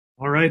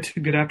All right.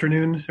 Good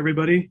afternoon,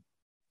 everybody.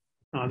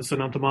 This is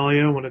Anant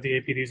Amalia, one of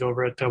the APDs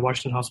over at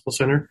Washington Hospital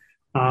Center.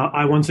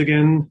 I once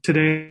again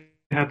today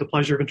have the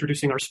pleasure of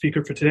introducing our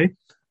speaker for today.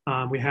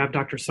 We have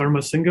Dr. Sarma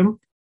Singham.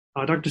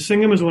 Dr.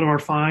 Singham is one of our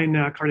fine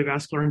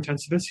cardiovascular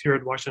intensivists here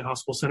at Washington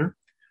Hospital Center.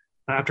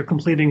 After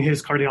completing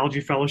his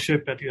cardiology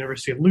fellowship at the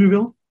University of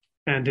Louisville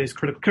and his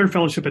critical care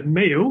fellowship at the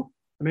Mayo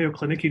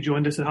Clinic, he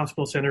joined us at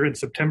Hospital Center in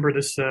September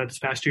this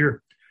past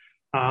year.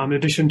 In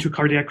addition to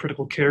cardiac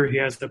critical care, he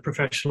has the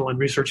professional and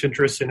research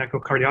interests in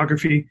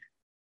echocardiography,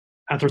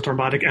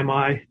 atherothrombotic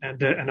MI,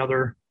 and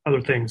other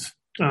things.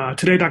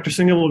 Today, Dr.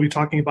 Singham will be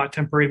talking about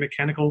temporary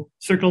mechanical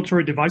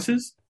circulatory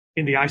devices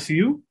in the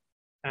ICU.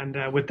 And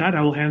with that,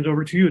 I will hand it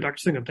over to you,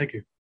 Dr. Singham. Thank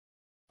you.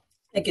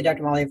 Thank you,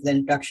 Dr. Amalia, for the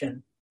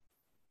introduction.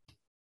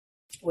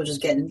 We'll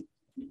just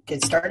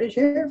get started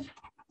here.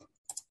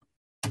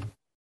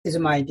 These are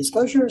my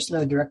disclosures,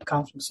 no direct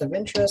conflicts of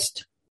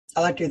interest.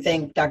 I'd like to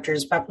thank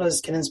Drs.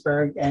 Papulis,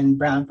 Kinnensberg, and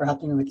Brown for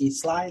helping me with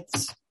these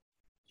slides.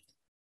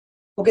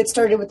 We'll get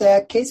started with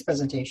the case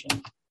presentation.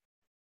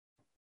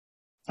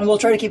 And we'll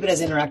try to keep it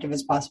as interactive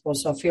as possible,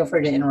 so feel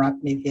free to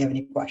interrupt me if you have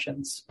any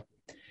questions.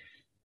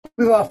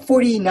 We have a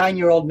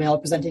 49-year-old male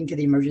presenting to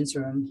the emergency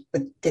room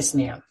with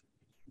dyspnea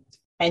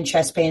and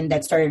chest pain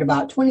that started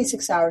about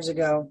 26 hours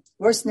ago,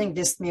 worsening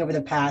dyspnea over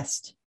the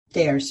past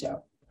day or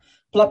so.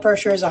 Blood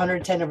pressure is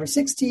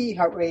 110/60,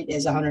 heart rate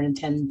is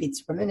 110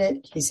 beats per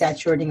minute. He's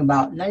saturating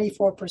about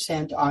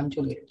 94% on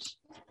 2 liters.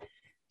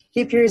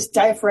 He appears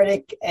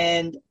diaphoretic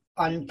and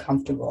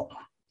uncomfortable.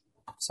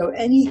 So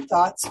any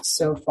thoughts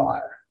so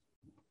far?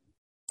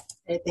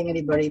 Anything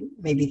anybody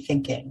may be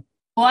thinking?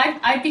 Well,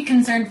 I'd be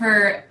concerned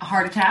for a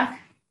heart attack.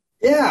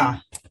 Yeah,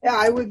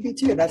 I would be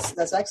too. That's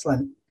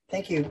excellent.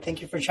 Thank you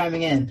for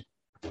chiming in.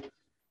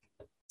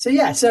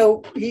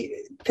 So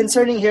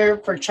concerning here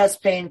for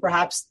chest pain,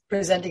 perhaps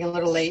presenting a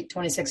little late,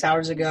 26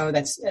 hours ago.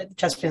 That's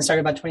chest pain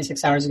started about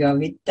 26 hours ago.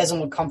 He doesn't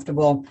look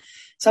comfortable.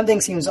 Something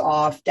seems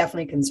off.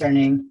 Definitely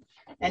concerning.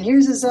 And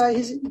here's his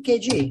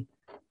EKG.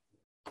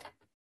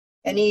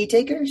 Any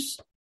takers?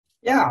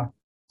 Yeah,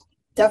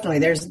 definitely.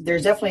 There's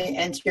definitely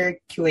anterior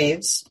Q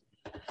waves.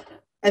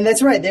 And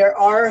that's right. There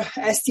are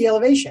ST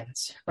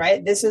elevations,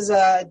 right? This is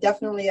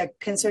definitely a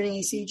concerning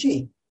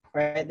ECG.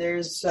 Right,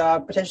 there's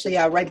potentially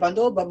a right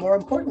bundle, but more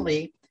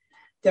importantly,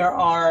 there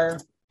are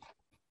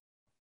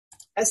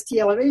ST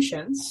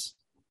elevations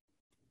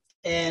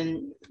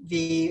in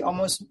the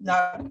almost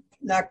not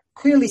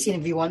clearly seen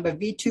in V1, but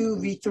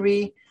V2,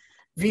 V3,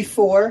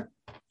 V4.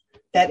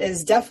 That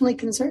is definitely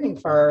concerning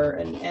for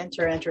an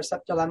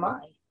anterior-anteroseptal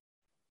MI.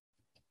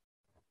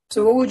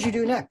 So what would you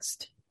do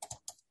next?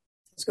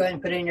 Let's go ahead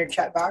and put it in your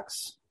chat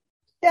box.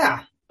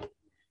 Yeah,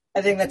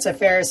 I think that's a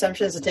fair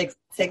assumption is to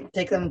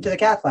take them to the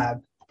cath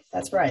lab.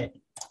 That's right.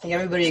 I think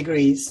everybody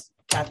agrees.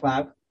 Cath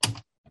lab.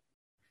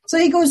 So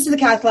he goes to the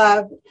cath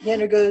lab. He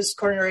undergoes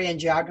coronary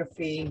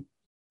angiography.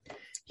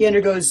 He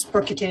undergoes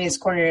percutaneous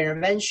coronary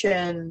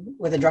intervention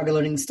with a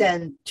drug-eluting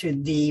stent to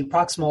the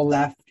proximal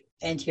left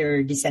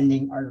anterior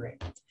descending artery.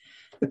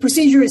 The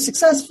procedure is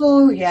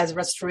successful. He has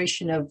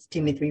restoration of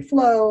TMA3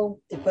 flow.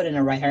 They put in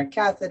a right heart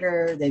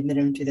catheter. They admit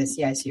him to the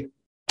CICU.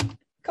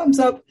 Comes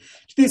up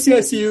to the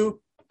CICU.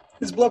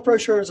 His blood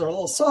pressures are a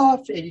little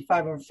soft,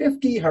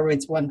 85/50, heart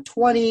rate's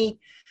 120.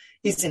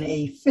 He's in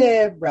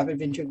AFib, rapid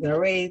ventricular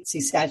rates.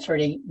 He's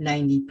saturating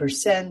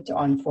 90%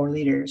 on 4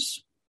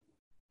 liters.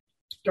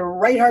 The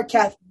right heart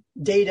cath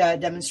data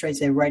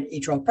demonstrates a right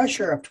atrial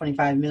pressure of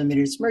 25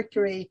 millimeters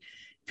mercury,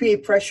 PA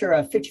pressure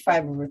of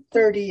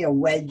 55/30, a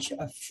wedge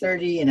of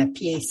 30, and a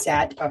PA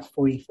sat of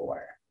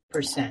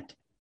 44%.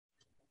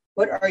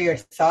 What are your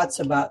thoughts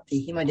about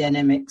the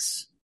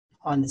hemodynamics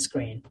on the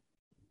screen?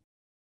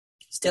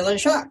 Still in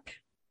shock.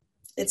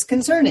 It's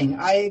concerning.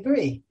 I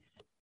agree.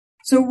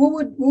 So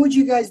what would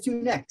you guys do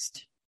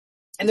next?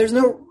 And there's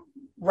no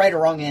right or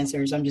wrong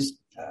answers. I'm just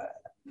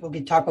we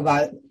can talk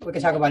about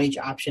each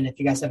option if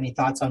you guys have any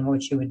thoughts on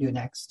what you would do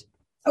next.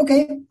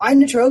 Okay,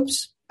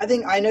 inotropes. I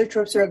think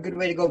inotropes are a good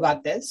way to go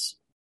about this.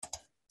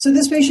 So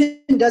this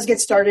patient does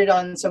get started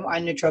on some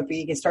inotropy.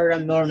 He gets started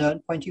on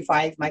milrinone,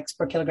 0.25 mics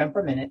per kilogram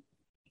per minute.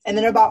 And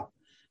then about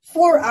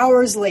 4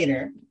 hours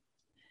later,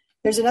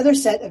 there's another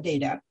set of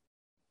data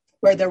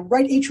where the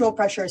right atrial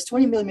pressure is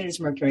 20 millimeters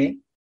mercury,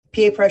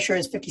 PA pressure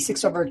is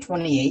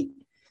 56/28,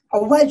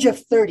 a wedge of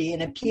 30,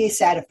 and a PA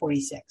sat of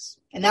 46.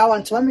 And now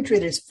on telemetry,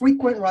 there's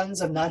frequent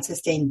runs of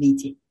non-sustained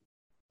VT.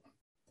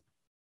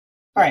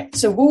 All right,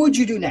 so what would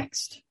you do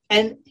next?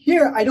 And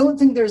here, I don't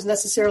think there's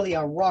necessarily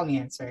a wrong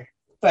answer,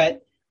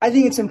 but I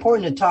think it's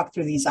important to talk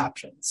through these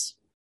options.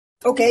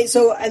 Okay,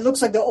 so it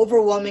looks like the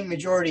overwhelming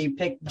majority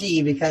picked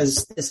D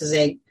because this is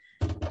a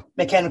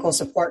mechanical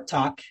support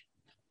talk.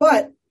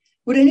 But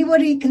would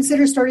anybody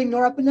consider starting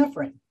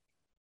norepinephrine?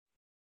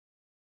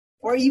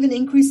 Or even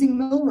increasing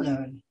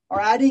milrinone?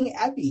 Or adding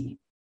epi?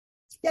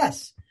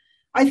 Yes.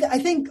 I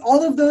think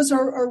all of those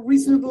are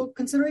reasonable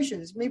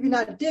considerations. Maybe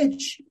not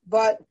ditch,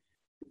 but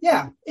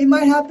yeah, it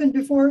might happen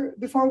before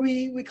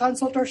we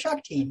consult our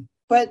shock team.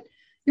 But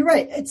You're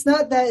right. It's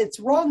not that it's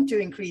wrong to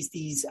increase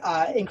your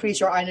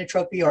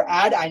inotropy or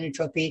add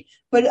inotropy,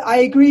 but I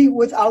agree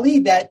with Ali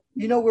that,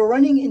 we're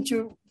running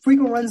into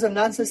frequent runs of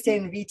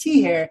non-sustained VT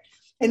here.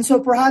 And so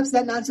perhaps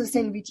that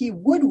non-sustained VT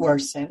would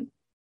worsen,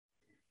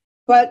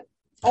 but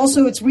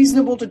also it's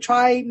reasonable to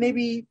try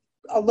maybe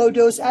a low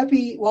dose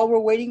epi while we're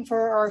waiting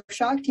for our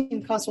shock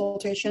team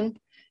consultation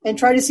and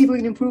try to see if we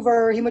can improve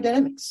our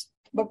hemodynamics.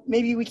 But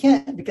maybe we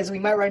can't because we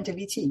might run into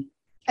VT.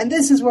 And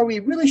this is where we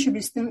really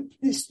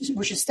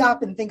we should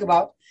stop and think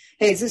about,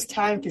 hey, is this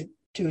time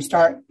to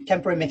start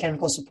temporary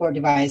mechanical support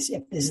device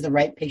if this is the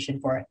right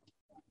patient for it?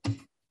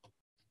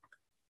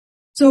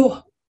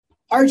 So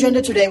our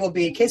agenda today will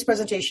be case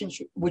presentation,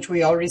 which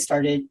we already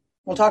started.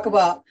 We'll talk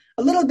about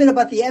a little bit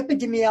about the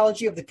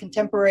epidemiology of the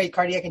contemporary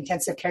cardiac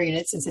intensive care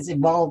unit since it's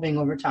evolving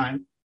over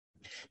time,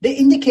 the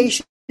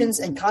indications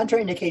and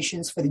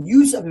contraindications for the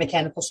use of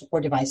mechanical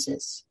support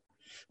devices.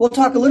 We'll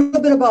talk a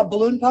little bit about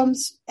balloon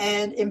pumps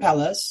and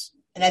Impellas,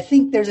 and I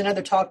think there's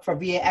another talk for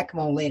VA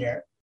ECMO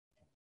later,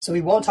 so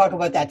we won't talk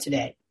about that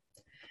today.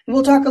 And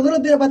we'll talk a little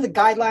bit about the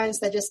guidelines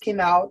that just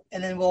came out,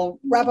 and then we'll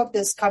wrap up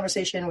this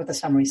conversation with a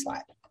summary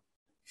slide.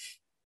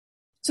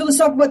 So let's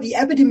talk about the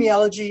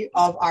epidemiology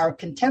of our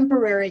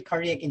contemporary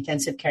cardiac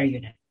intensive care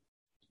unit.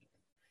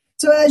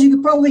 So as you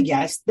could probably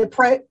guess, the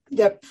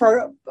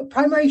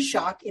primary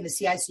shock in the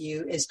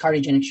CICU is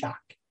cardiogenic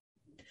shock.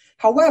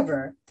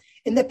 However,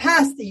 in the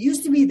past, it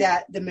used to be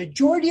that the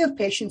majority of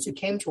patients who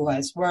came to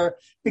us were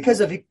because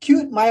of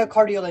acute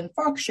myocardial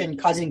infarction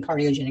causing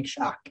cardiogenic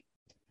shock.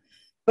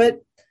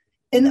 But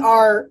in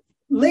our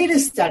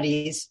latest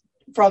studies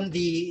from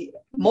the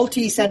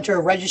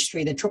multi-center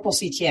registry, the Triple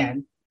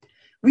CTN,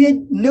 we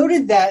had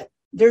noted that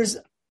there's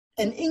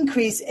an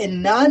increase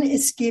in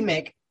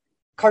non-ischemic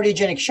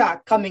cardiogenic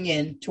shock coming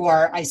in to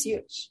our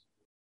ICUs.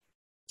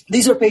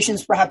 These are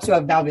patients perhaps who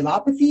have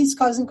valvulopathies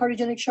causing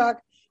cardiogenic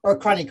shock or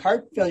chronic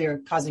heart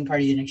failure causing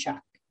cardiogenic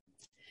shock.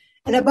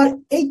 And about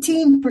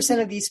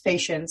 18% of these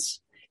patients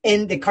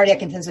in the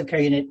cardiac intensive care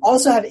unit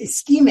also have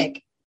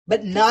ischemic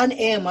but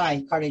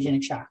non-AMI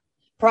cardiogenic shock.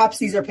 Perhaps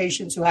these are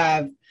patients who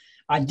have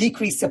a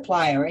decreased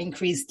supply or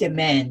increased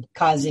demand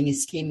causing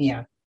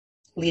ischemia,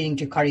 leading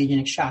to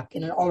cardiogenic shock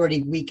in an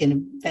already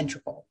weakened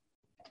ventricle.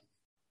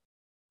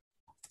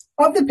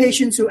 Of the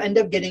patients who end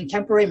up getting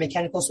temporary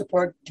mechanical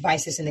support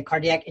devices in the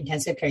cardiac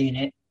intensive care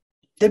unit,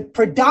 the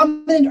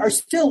predominant are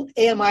still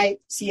AMI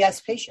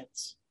CS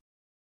patients,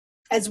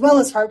 as well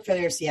as heart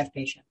failure CF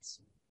patients.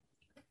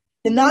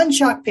 The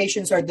non-shock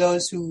patients are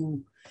those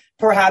who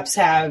perhaps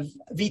have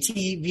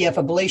VT, VF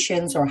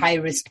ablations, or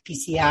high-risk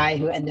PCI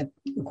who end up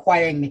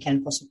requiring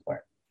mechanical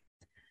support.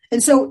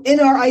 And so in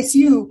our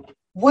ICU,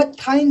 what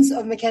kinds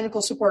of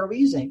mechanical support are we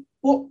using?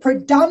 Well,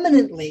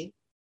 predominantly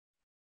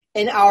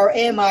in our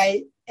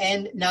AMI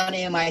and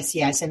non-AMI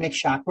CIS and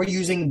mixed shock, we're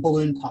using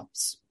balloon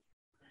pumps.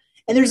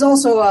 And there's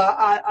also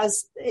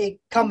a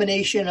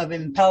combination of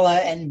Impella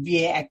and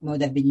VA ECMO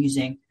that I've been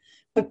using,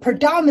 but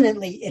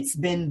predominantly it's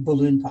been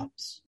balloon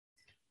pumps.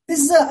 This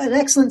is an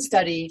excellent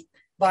study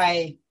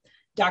by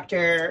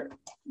Dr.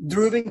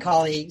 Dhruv and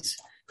colleagues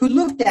who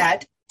looked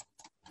at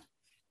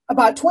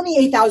about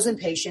 28,000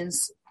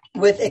 patients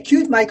with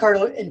acute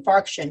myocardial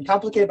infarction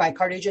complicated by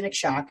cardiogenic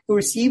shock who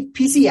received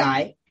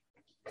PCI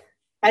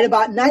at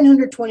about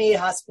 928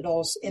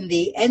 hospitals in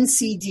the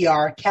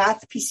NCDR,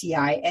 Cath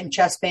PCI, and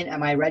chest pain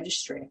MI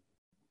registry.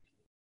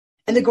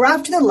 And the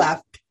graph to the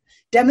left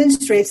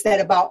demonstrates that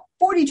about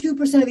 42%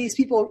 of these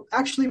people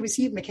actually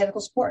received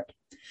mechanical support.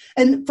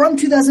 And from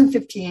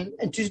 2015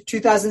 and to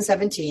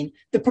 2017,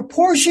 the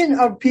proportion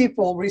of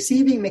people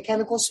receiving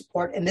mechanical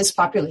support in this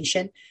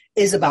population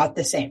is about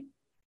the same.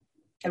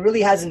 It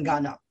really hasn't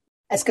gone up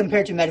as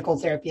compared to medical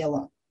therapy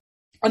alone.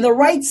 On the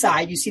right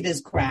side, you see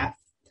this graph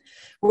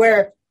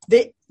where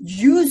the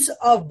use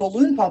of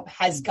balloon pump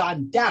has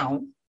gone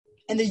down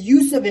and the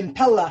use of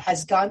Impella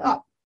has gone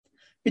up.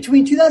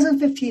 Between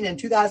 2015 and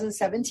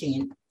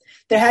 2017,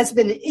 there has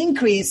been an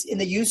increase in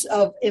the use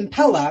of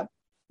Impella,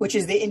 which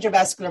is the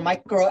intravascular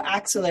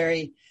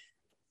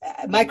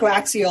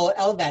microaxial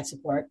LVAD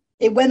support.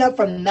 It went up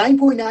from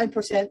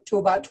 9.9% to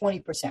about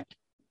 20%,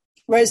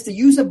 whereas the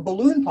use of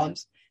balloon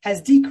pumps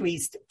has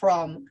decreased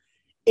from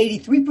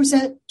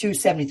 83% to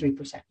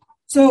 73%.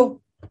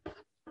 So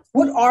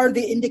what are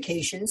the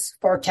indications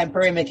for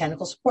temporary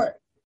mechanical support?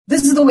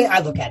 This is the way I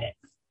look at it.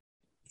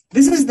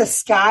 This is the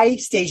SKY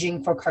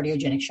staging for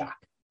cardiogenic shock.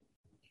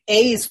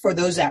 A is for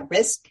those at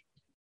risk.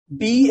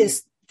 B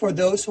is for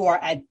those who are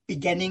at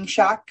beginning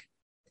shock.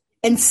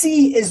 And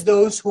C is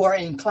those who are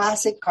in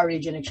classic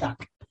cardiogenic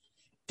shock.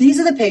 These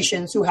are the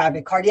patients who have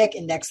a cardiac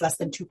index less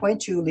than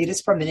 2.2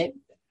 liters per minute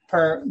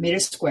per meter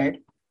squared,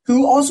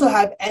 who also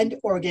have end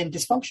organ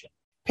dysfunction.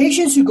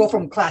 Patients who go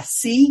from class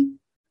C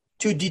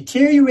to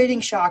deteriorating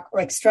shock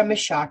or extremis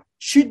shock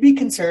should be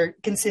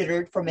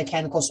considered for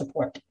mechanical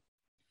support.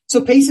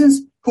 So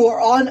patients who are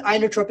on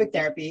inotropic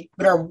therapy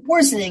but are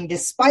worsening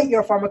despite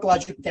your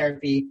pharmacologic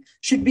therapy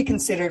should be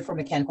considered for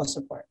mechanical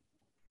support.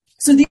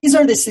 So these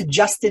are the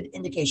suggested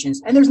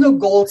indications. And there's no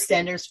gold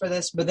standards for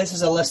this, but this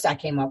is a list I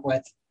came up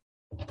with.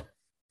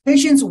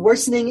 Patients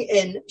worsening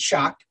in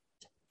shock,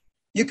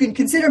 you can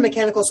consider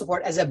mechanical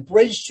support as a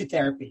bridge to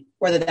therapy,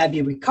 whether that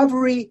be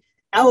recovery,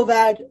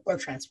 LVAD, or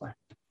transplant.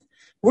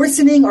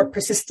 Worsening or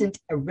persistent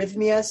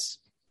arrhythmias,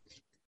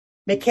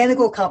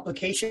 mechanical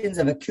complications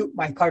of acute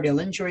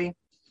myocardial injury,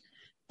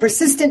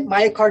 persistent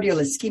myocardial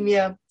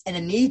ischemia, and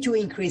a need to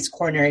increase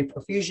coronary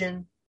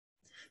perfusion.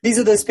 These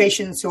are those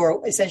patients who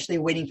are essentially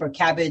waiting for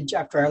CABG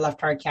after a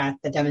left heart cath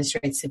that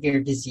demonstrates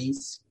severe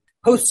disease,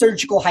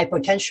 post-surgical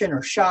hypotension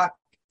or shock,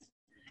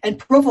 and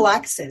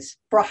prophylaxis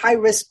for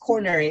high-risk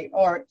coronary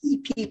or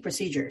EP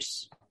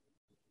procedures.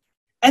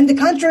 And the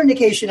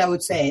contraindication, I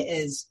would say,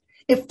 is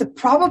if the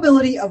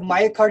probability of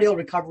myocardial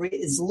recovery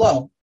is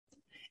low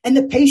and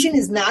the patient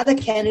is not a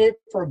candidate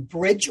for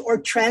bridge or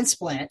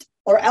transplant,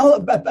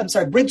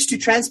 bridge to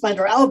transplant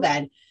or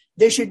LVAD,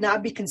 they should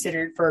not be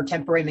considered for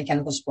temporary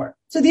mechanical support.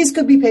 So these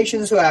could be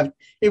patients who have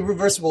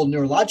irreversible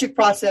neurologic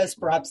process,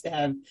 perhaps they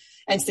have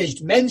end-stage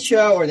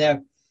dementia, or they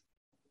have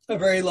a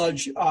very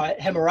large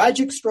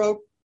hemorrhagic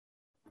stroke.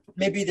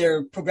 Maybe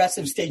they're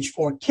progressive stage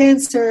 4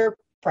 cancer.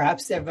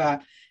 Perhaps they have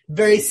a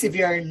very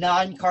severe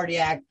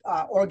non-cardiac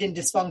organ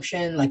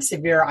dysfunction, like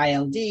severe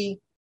ILD.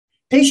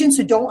 Patients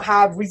who don't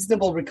have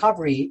reasonable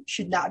recovery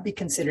should not be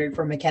considered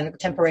for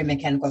temporary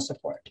mechanical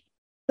support.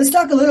 Let's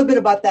talk a little bit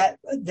about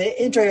the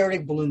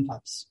intra-aortic balloon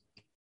pumps.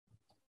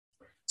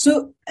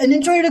 So an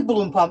intra-aortic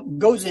balloon pump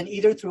goes in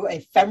either through a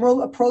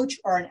femoral approach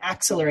or an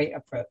axillary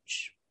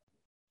approach.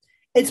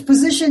 It's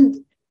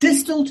positioned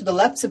distal to the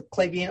left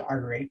subclavian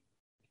artery,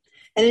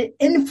 and it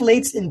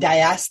inflates in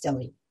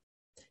diastole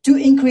to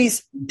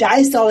increase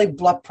diastolic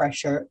blood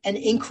pressure and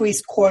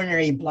increase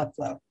coronary blood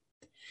flow.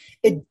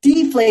 It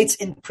deflates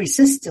in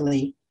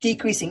presystole,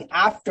 decreasing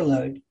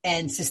afterload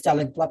and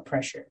systolic blood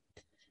pressure.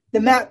 The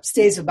map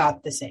stays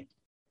about the same.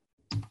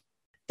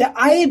 The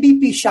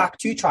IABP Shock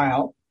 2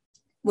 trial,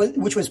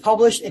 which was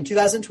published in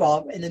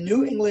 2012 in the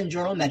New England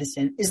Journal of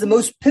Medicine, is the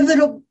most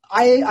pivotal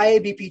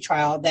IABP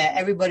trial that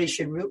everybody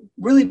should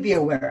really be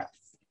aware of.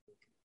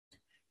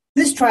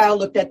 This trial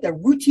looked at the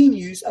routine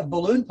use of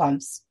balloon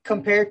pumps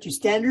compared to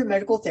standard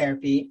medical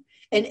therapy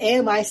in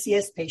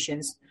AMI-CS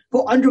patients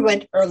who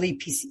underwent early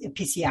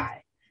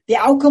PCI. The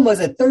outcome was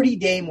a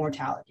 30-day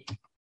mortality.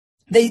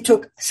 They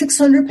took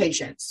 600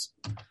 patients.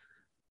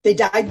 They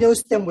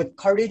diagnosed them with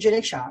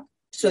cardiogenic shock.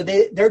 So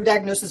their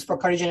diagnosis for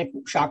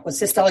cardiogenic shock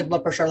was systolic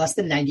blood pressure less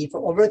than 90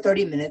 for over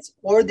 30 minutes,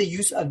 or the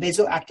use of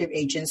vasoactive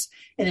agents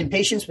in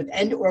patients with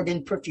end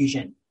organ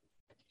perfusion.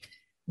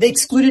 They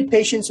excluded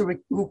patients who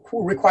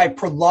required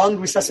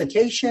prolonged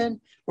resuscitation,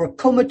 were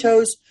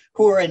comatose,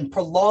 who were in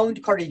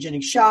prolonged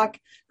cardiogenic shock,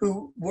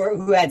 who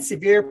had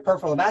severe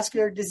peripheral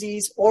vascular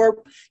disease, or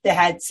they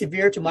had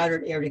severe to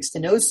moderate aortic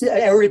stenosis,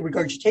 aortic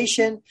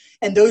regurgitation,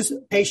 and those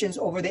patients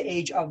over the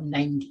age of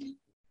 90.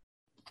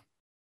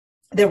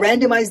 They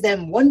randomized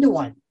them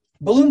 1-to-1,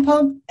 balloon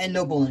pump and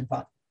no balloon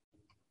pump.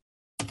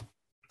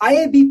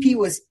 IABP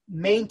was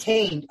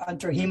maintained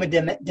under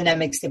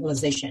hemodynamic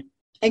stabilization,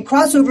 and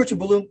crossover to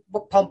balloon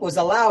pump was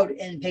allowed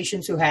in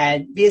patients who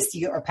had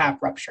VSD or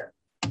PAP rupture.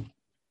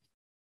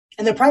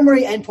 And the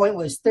primary endpoint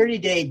was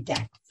 30-day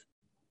death.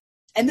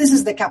 And this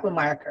is the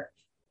Kaplan-Meier curve.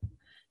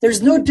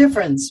 There's no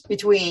difference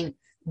between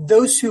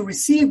those who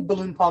received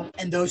balloon pump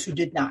and those who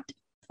did not,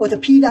 with a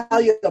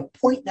p-value of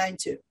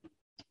 0.92.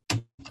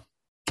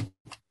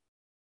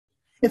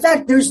 In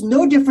fact, there's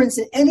no difference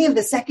in any of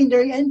the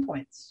secondary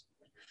endpoints.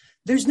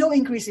 There's no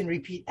increase in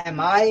repeat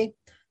MI,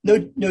 no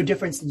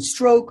difference in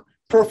stroke,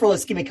 peripheral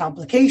ischemic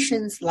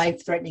complications,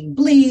 life-threatening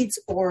bleeds,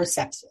 or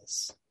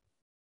sepsis.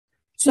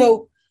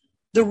 So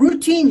the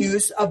routine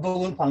use of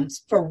balloon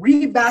pumps for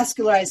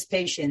revascularized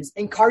patients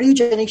in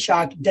cardiogenic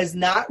shock does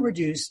not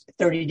reduce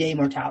 30-day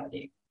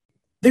mortality.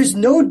 There's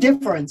no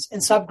difference in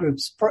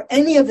subgroups for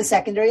any of the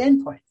secondary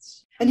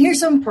endpoints. And here's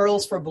some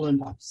pearls for balloon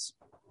pumps.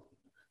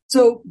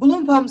 So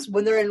balloon pumps,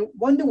 when they're in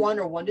 1-to-1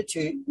 or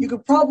 1-to-2, you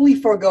could probably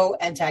forego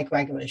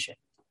anticoagulation.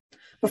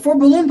 But for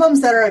balloon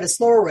pumps that are at a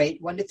slower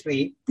rate,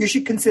 1-to-3, you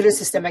should consider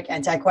systemic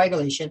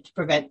anticoagulation to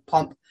prevent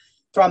pump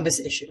thrombus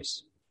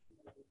issues.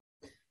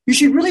 You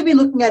should really be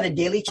looking at a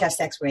daily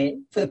chest x-ray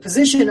for the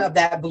position of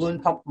that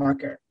balloon pump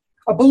marker.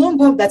 A balloon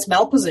pump that's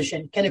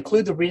malpositioned can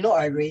occlude the renal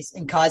arteries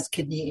and cause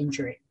kidney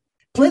injury.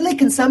 Platelet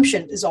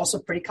consumption is also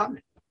pretty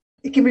common.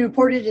 It can be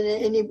reported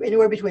in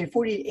anywhere between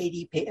 40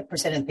 to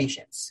 80% of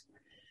patients.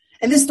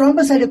 And this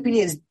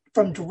thrombocytopenia is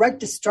from direct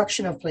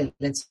destruction of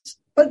platelets,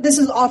 but this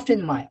is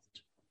often mild.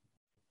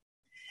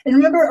 And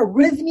remember,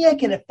 arrhythmia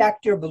can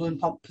affect your balloon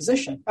pump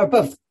position, or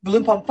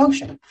balloon pump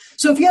function.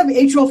 So if you have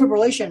atrial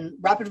fibrillation,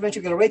 rapid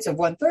ventricular rates of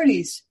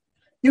 130s,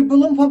 your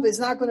balloon pump is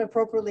not going to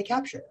appropriately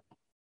capture.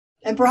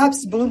 And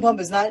perhaps the balloon pump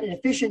is not an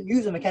efficient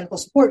use of mechanical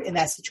support in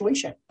that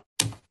situation.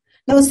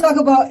 Now let's talk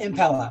about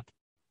Impella.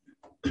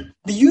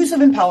 The use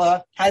of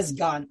Impella has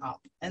gone up.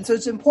 And so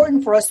it's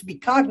important for us to be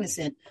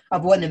cognizant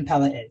of what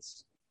Impella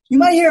is. You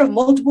might hear of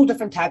multiple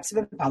different types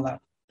of Impella,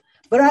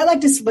 but I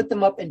like to split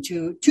them up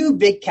into two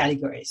big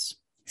categories,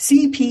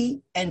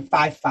 CP and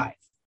 5.5.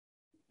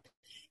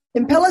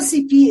 Impella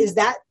CP is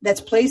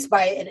that's placed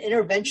by an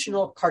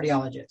interventional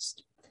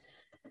cardiologist.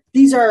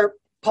 These are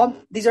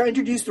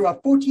introduced through a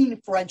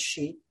 14 French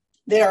sheet.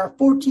 There are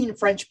 14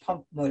 French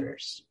pump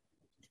motors.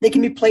 They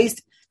can be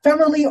placed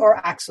femorally or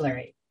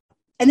axillary.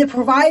 And they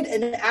provide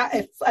an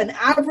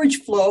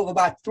average flow of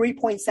about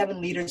 3.7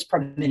 liters per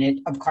minute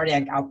of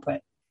cardiac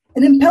output.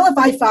 An Impella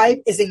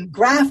 5.5 is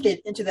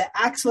engrafted into the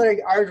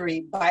axillary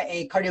artery by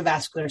a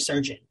cardiovascular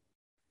surgeon.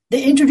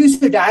 The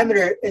introducer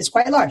diameter is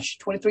quite large,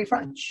 23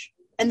 French.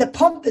 And the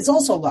pump is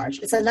also large.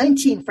 It's a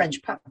 19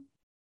 French pump.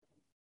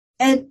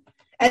 And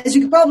as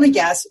you can probably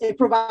guess, it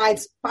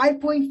provides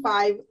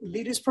 5.5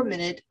 liters per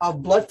minute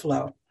of blood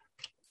flow,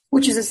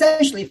 which is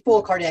essentially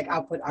full cardiac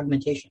output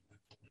augmentation.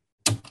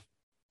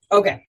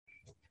 Okay,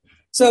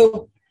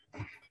 so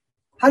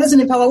how does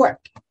an Impella work?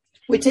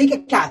 We take a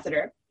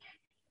catheter,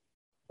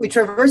 we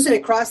traverse it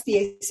across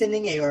the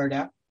ascending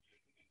aorta,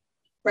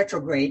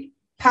 retrograde,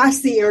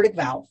 past the aortic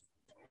valve,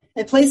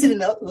 and place it in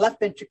the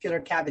left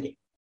ventricular cavity.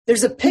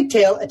 There's a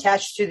pigtail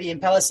attached to the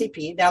Impella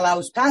CP that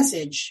allows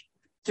passage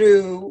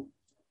through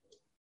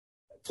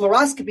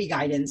fluoroscopy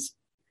guidance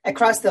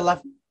across the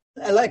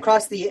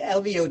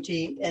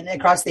LVOT and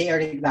across the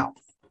aortic valve.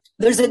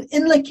 There's an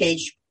inlet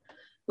cage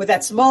with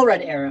that small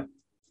red arrow,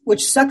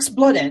 which sucks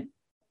blood in.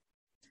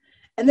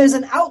 And there's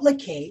an outlet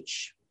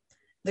cage,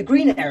 the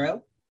green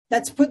arrow,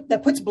 that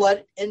puts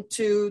blood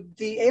into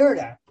the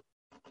aorta.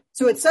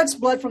 So it sucks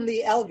blood from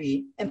the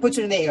LV and puts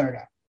it in the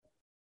aorta.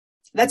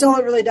 That's all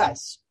it really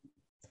does.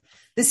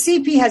 The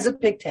CP has a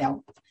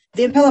pigtail.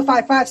 The Impella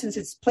 5.5, since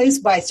it's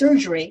placed by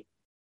surgery,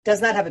 does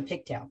not have a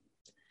pigtail.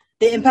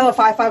 The Impella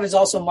 5.5 is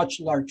also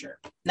much larger,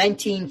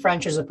 19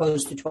 French as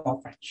opposed to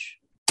 12 French.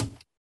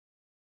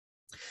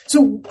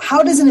 So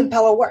how does an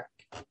Impella work?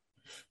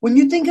 When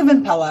you think of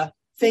Impella,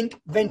 think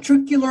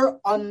ventricular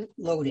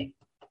unloading.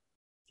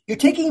 You're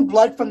taking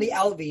blood from the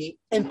LV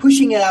and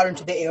pushing it out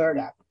into the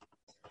aorta.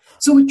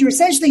 So what you're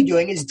essentially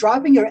doing is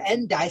dropping your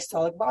end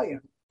diastolic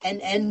volume and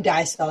end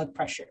diastolic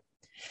pressure.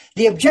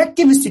 The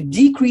objective is to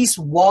decrease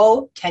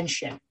wall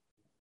tension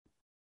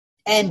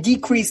and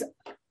decrease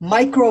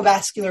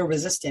microvascular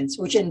resistance,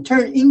 which in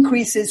turn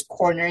increases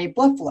coronary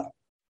blood flow,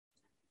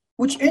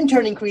 which in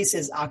turn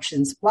increases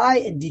oxygen supply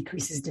and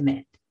decreases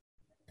demand.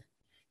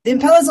 The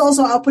Impella is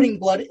also outputting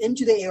blood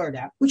into the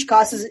aorta, which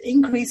causes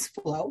increased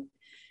flow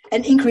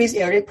and increased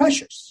aortic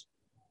pressures,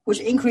 which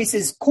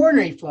increases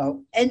coronary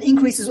flow and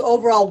increases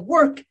overall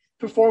work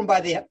performed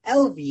by the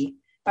LV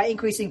by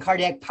increasing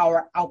cardiac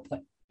power output.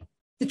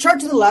 The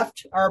chart to the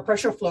left are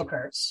pressure flow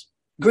curves.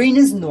 Green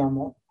is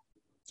normal,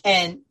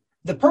 and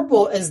the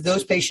purple is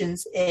those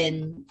patients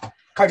in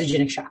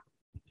cardiogenic shock.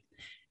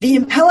 The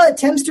Impella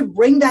attempts to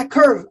bring that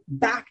curve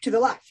back to the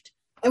left.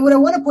 And what I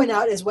want to point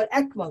out is what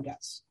ECMO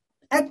does.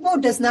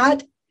 ECMO does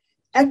not,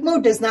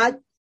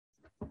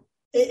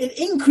 it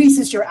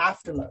increases your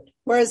afterload,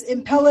 whereas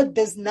Impella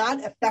does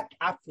not affect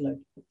afterload.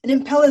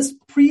 And Impella is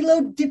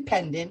preload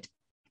dependent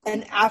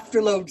and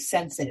afterload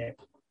sensitive.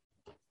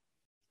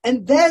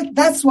 And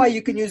that's why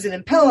you can use an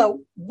Impella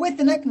with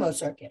an ECMO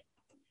circuit.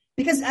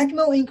 Because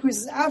ECMO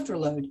increases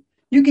afterload,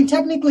 you can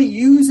technically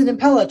use an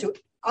Impella to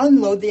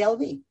unload the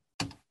LV.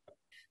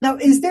 Now,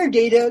 is there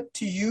data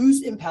to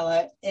use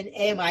Impella in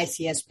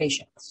AMI-CS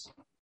patients?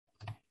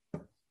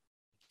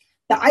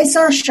 The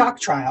ISAR shock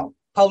trial,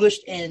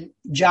 published in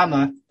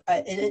JAMA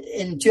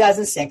in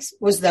 2006,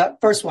 was the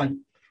first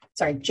one.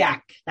 Sorry,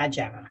 JAC, not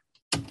JAMA.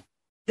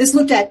 This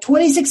looked at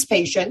 26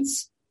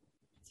 patients,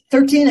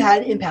 13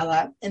 had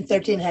Impella, and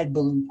 13 had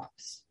balloon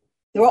pumps.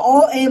 They were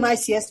all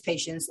AMI-CS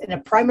patients, and the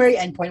primary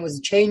endpoint was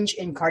change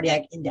in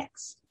cardiac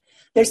index.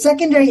 Their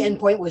secondary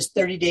endpoint was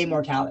 30-day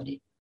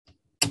mortality.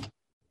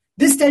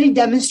 This study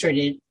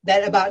demonstrated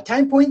that about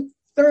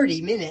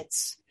 10.30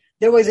 minutes,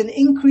 there was an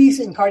increase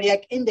in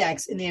cardiac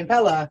index in the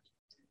Impella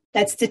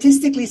that's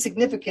statistically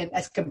significant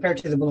as compared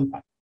to the balloon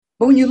pump.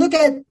 But when you look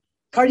at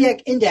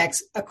cardiac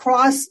index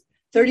across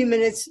 30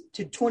 minutes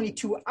to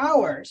 22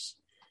 hours,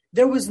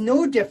 there was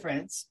no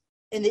difference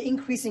in the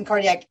increase in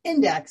cardiac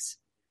index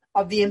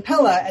of the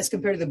Impella as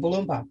compared to the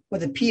balloon pump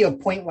with a P of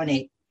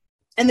 0.18.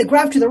 And the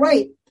graph to the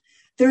right,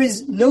 there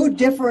is no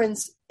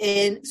difference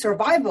in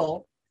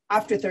survival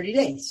after 30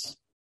 days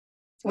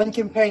when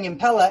comparing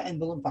Impella and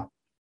balloon pump.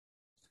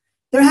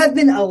 There have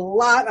been a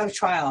lot of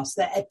trials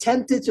that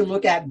attempted to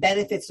look at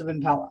benefits of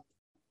Impella.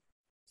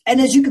 And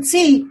as you can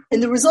see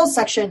in the results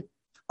section,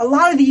 a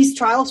lot of these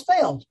trials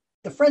failed.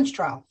 The French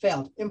trial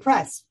failed,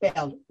 IMPRESS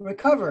failed,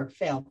 RECOVER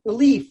failed,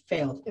 RELIEF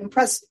failed,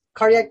 IMPRESS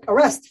cardiac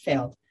arrest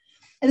failed.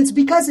 And it's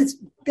because it's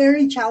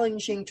very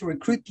challenging to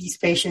recruit these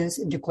patients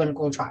into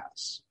clinical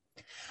trials.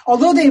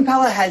 Although the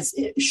Impella has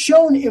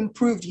shown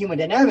improved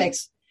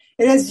hemodynamics,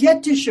 it has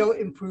yet to show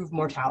improved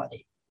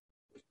mortality.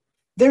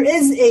 There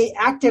is an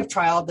active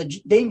trial, the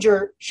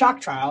DanGer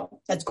Shock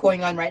trial, that's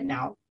going on right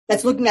now,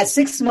 that's looking at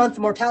 6-month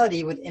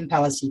mortality with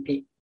Impella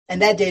CP.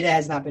 And that data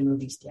has not been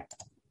released yet.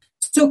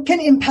 So can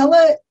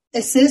Impella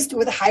assist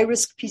with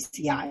high-risk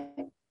PCI?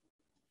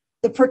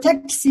 The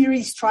PROTECT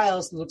series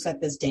trials looks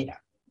at this data.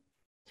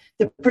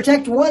 The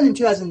PROTECT 1 in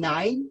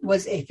 2009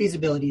 was a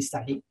feasibility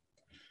study.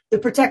 The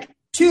PROTECT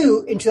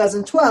Two, in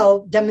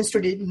 2012,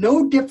 demonstrated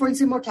no difference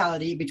in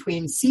mortality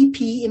between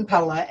CP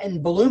Impella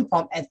and balloon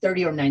pump at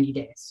 30 or 90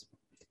 days.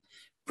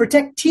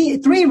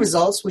 PROTECT-3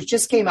 results, which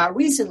just came out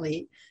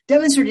recently,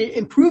 demonstrated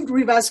improved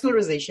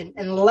revascularization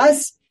and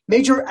less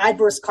major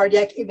adverse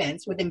cardiac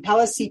events with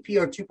Impella CP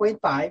or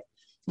 2.5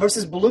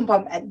 versus balloon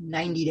pump at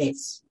 90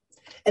 days.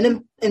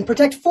 And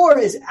PROTECT-4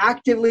 is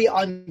actively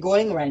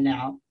ongoing right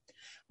now,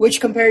 which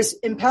compares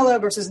Impella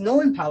versus no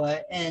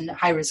Impella in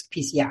high-risk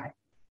PCI.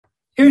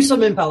 Here's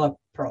some Impella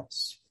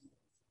pearls.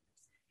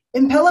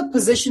 Impella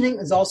positioning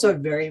is also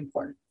very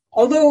important.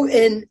 Although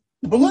in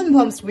balloon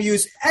pumps we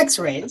use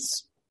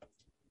X-rays,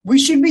 we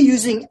should be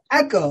using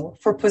echo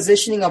for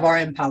positioning of our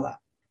Impella.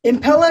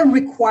 Impella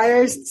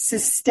requires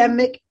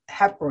systemic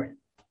heparin.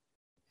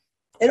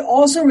 It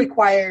also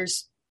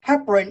requires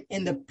heparin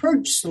in the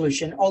purge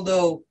solution,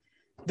 although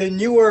the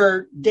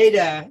newer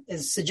data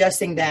is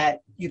suggesting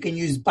that you can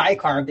use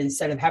bicarb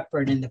instead of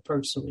heparin in the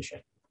purge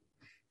solution.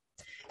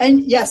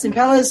 And yes,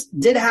 Impellas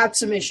did have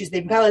some issues.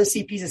 The Impella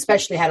CPs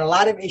especially had a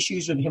lot of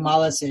issues with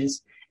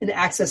hemolysis and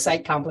access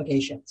site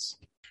complications.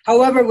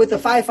 However, with the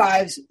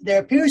 5.5s, there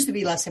appears to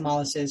be less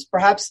hemolysis,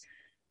 perhaps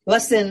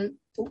less than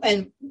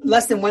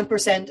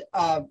 1%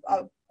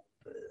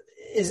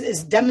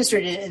 is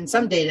demonstrated in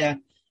some data,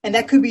 and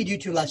that could be due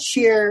to less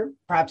shear,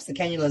 perhaps the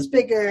cannula is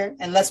bigger,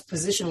 and less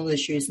positional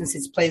issues since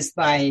it's placed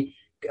by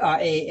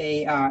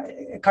a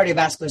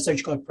cardiovascular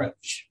surgical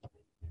approach.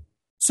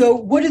 So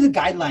what do the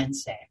guidelines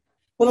say?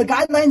 Well, the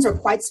guidelines are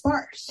quite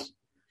sparse.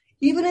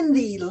 Even in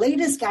the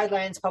latest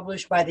guidelines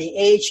published by the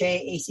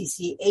AHA,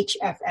 ACC,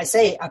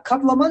 HFSA a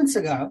couple of months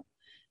ago,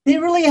 they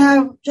really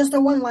have just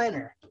a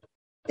one-liner.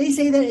 They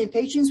say that in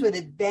patients with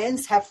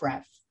advanced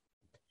HFrEF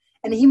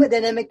and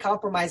hemodynamic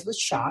compromise with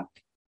shock,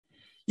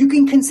 you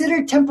can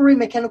consider temporary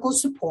mechanical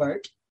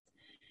support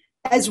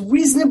as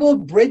reasonable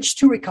bridge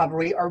to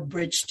recovery or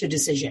bridge to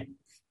decision.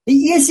 The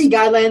ESC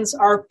guidelines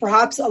are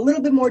perhaps a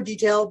little bit more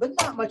detailed, but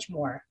not much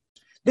more.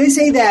 They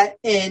say that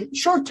in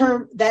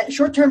short-term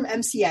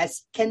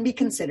MCS can be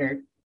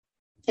considered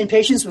in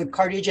patients with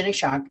cardiogenic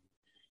shock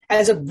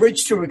as a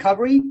bridge to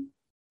recovery,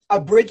 a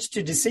bridge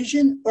to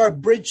decision, or a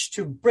bridge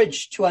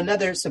to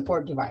another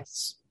support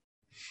device.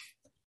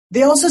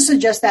 They also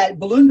suggest that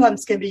balloon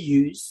pumps can be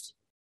used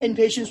in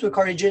patients with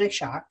cardiogenic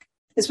shock,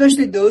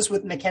 especially those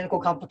with mechanical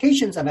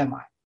complications of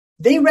MI.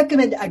 They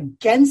recommend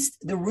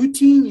against the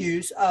routine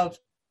use of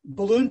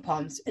balloon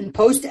pumps in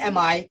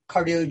post-MI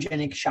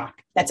cardiogenic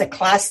shock. That's a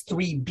class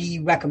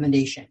 3B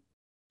recommendation.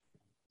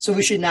 So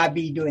we should not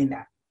be doing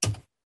that.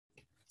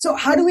 So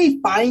how do we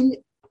find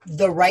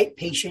the right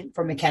patient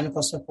for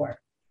mechanical support?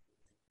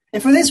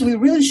 And for this, we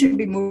really should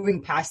be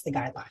moving past the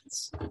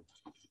guidelines.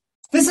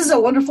 This is a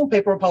wonderful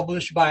paper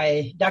published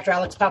by Dr.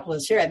 Alex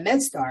Papoulis here at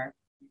MedStar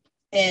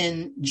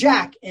in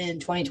JACC in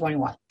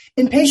 2021.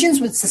 In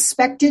patients with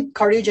suspected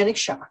cardiogenic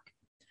shock,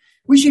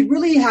 we should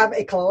really have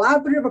a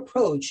collaborative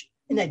approach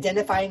in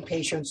identifying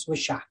patients with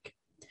shock.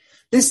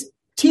 This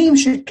team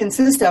should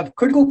consist of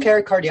critical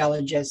care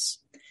cardiologists,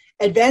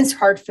 advanced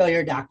heart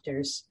failure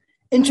doctors,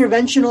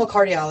 interventional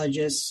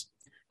cardiologists,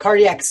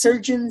 cardiac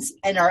surgeons,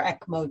 and our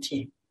ECMO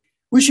team.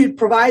 We should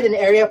provide an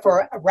area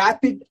for a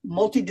rapid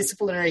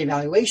multidisciplinary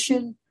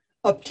evaluation,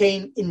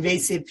 obtain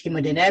invasive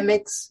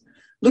hemodynamics,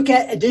 look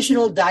at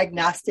additional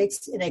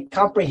diagnostics in a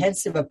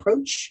comprehensive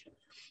approach,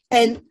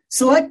 and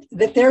select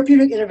the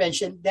therapeutic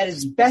intervention that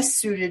is best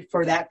suited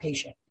for that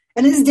patient.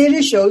 And this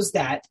data shows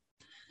that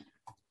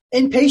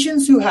in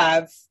patients who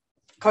have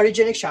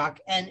cardiogenic shock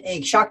and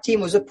a shock team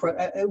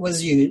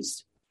was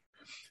used,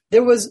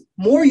 there was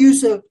more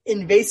use of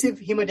invasive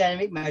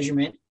hemodynamic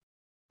measurement,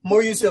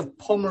 more use of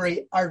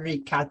pulmonary artery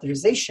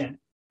catheterization,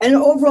 and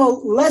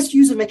overall less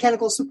use of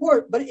mechanical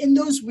support. But in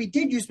those we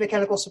did use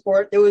mechanical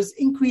support, there was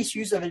increased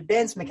use of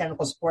advanced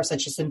mechanical support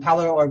such as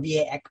Impella or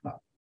VA ECMO.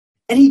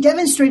 And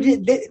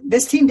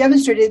this team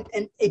demonstrated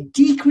a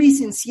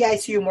decrease in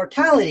CICU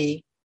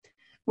mortality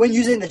when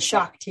using the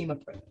shock team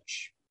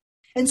approach.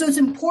 And so it's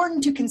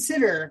important to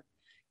consider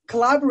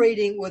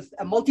collaborating with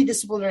a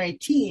multidisciplinary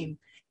team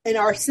in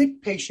our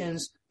sick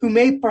patients who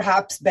may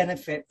perhaps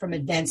benefit from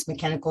advanced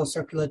mechanical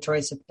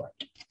circulatory support.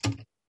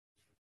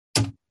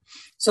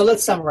 So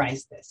let's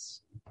summarize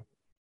this.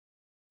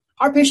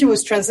 Our patient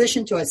was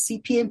transitioned to a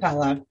CP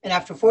Impella, and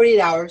after 48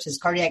 hours, his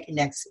cardiac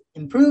index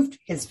improved,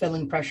 his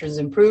filling pressures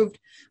improved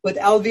with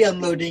LV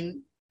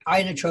unloading,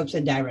 inotropes,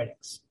 and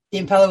diuretics. The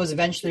Impella was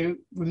eventually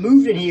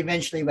removed, and he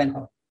eventually went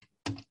home.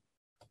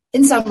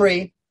 In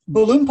summary,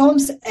 balloon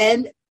pumps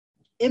and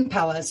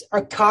Impellas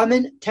are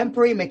common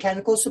temporary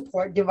mechanical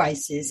support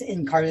devices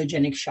in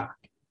cardiogenic shock.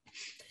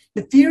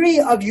 The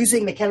theory of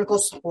using mechanical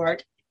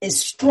support is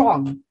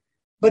strong,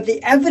 but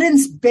the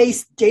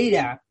evidence-based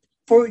data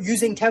for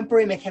using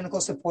temporary mechanical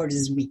support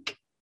is weak.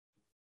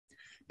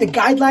 The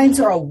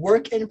guidelines are a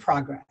work in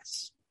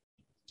progress,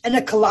 and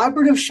a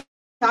collaborative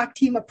shock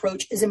team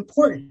approach is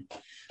important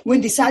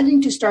when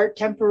deciding to start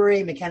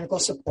temporary mechanical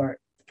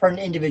support for an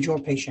individual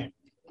patient.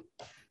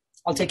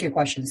 I'll take your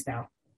questions now.